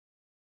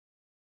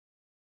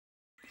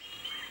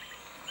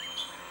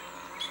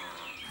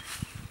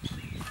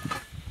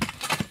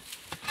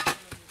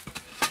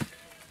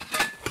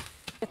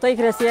estoy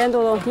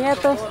creciendo 2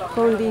 nietos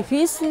con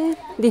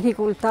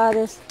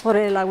dificultades por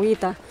el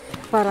agüita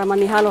para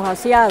manejar los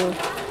aseados.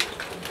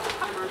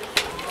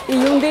 Y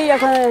un día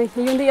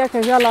que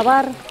fui a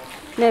lavar,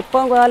 me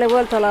pongo a darle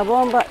vuelta a la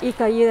bomba y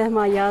caí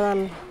desmayada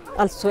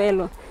al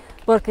suelo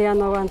porque ya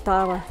no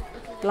aguantaba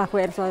la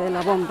fuerza de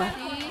la bomba.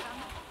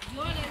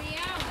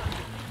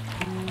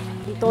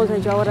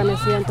 Entonces yo ahora me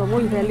siento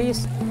muy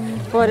feliz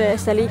por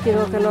este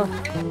líquido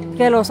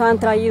que los han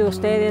traído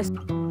ustedes.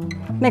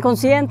 Me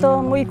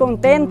consiento muy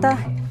contenta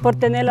por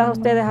tenerlas a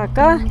ustedes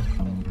acá,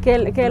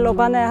 que los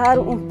van a dejar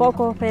un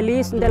poco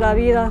feliz de la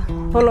vida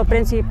por lo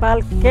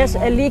principal, que es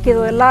el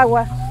líquido del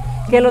agua,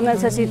 que lo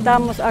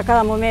necesitamos a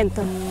cada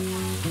momento.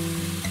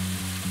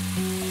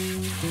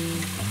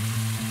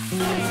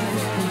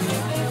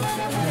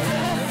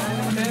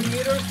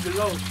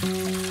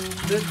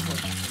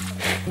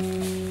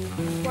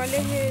 ¿Cuál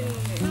es el...?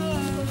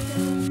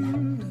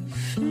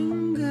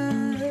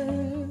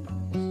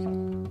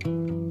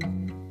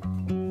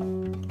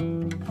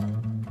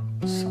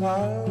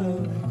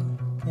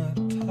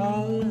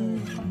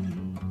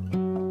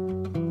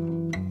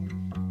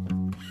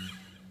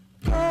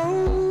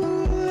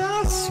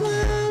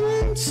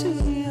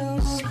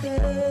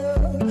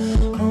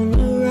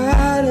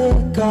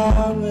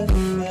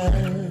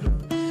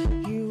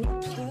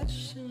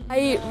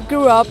 I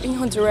grew up in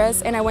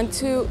Honduras and I went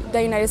to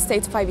the United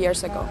States 5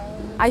 years ago.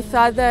 I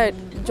thought that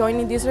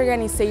joining this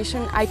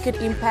organization I could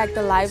impact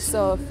the lives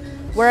of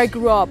where I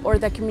grew up or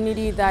the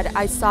community that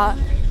I saw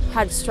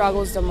had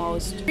struggles the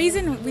most. The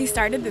reason we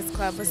started this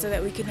club was so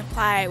that we can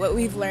apply what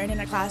we've learned in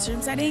a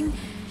classroom setting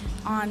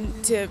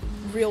onto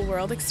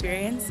real-world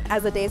experience.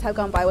 As the days have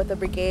gone by with the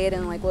brigade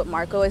and like what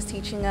Marco is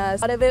teaching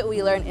us, a lot of it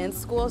we learn in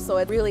school, so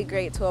it's really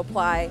great to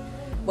apply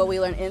what we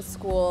learn in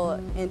school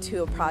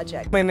into a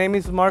project. My name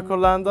is Marco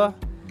Landa.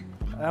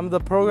 I'm the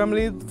program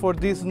lead for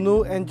these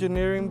new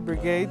engineering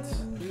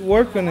brigades. We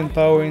work on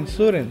empowering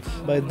students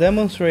by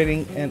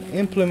demonstrating and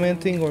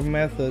implementing our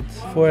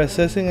methods for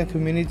assessing a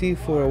community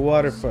for a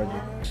water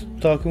project,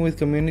 talking with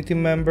community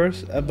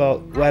members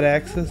about what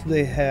access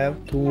they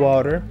have to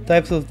water,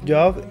 types of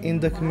jobs in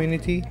the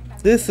community,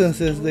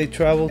 distances they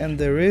travel, and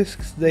the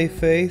risks they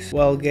face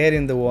while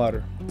getting the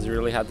water. You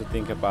really have to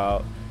think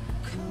about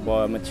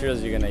what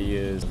materials you're going to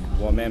use,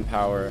 what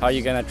manpower, how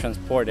you're going to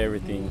transport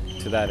everything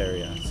to that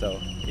area. So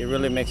it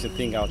really makes you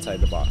think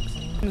outside the box.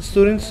 The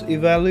students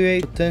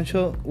evaluate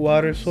potential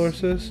water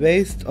sources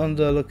based on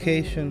the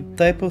location,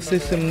 type of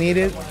system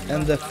needed,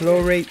 and the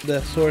flow rate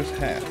the source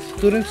has.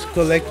 Students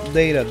collect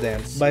data then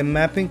by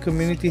mapping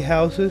community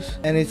houses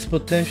and its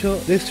potential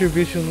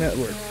distribution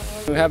network.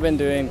 We have been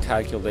doing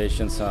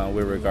calculations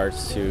with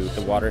regards to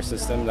the water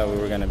system that we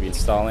were going to be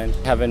installing.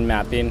 We have been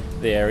mapping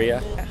the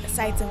area.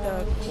 Sites of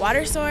the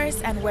water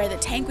source and where the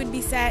tank would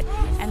be set,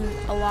 and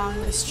along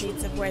the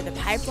streets of where the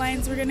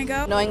pipelines were going to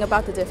go. Knowing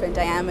about the different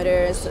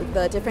diameters,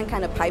 the different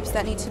kind of pipes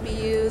that need to be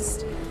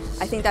used,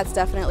 I think that's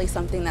definitely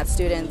something that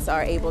students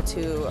are able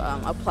to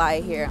apply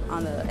here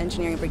on the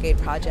Engineering Brigade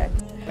project.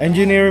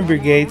 Engineering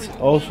brigades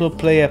also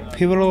play a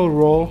pivotal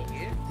role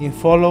in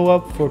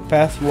follow-up for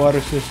past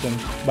water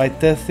systems by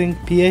testing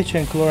pH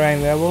and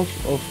chlorine levels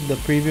of the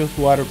previous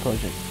water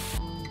project.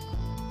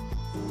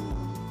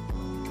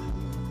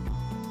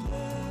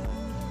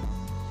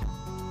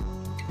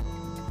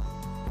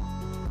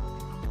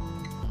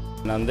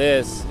 And on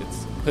this, it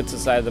puts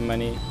aside the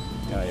money,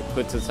 it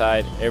puts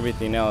aside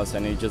everything else,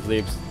 and it just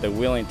leaves the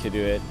willing to do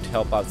it to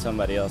help out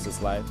somebody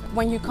else's life.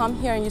 When you come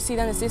here and you see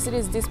the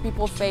necessities these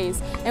people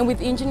face, and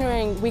with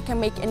engineering we can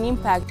make an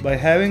impact. By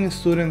having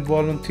student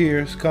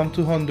volunteers come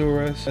to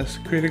Honduras as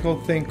critical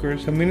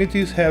thinkers,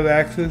 communities have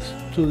access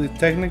to the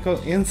technical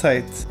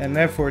insights and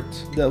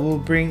efforts that will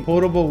bring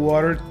potable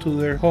water to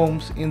their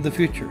homes in the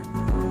future.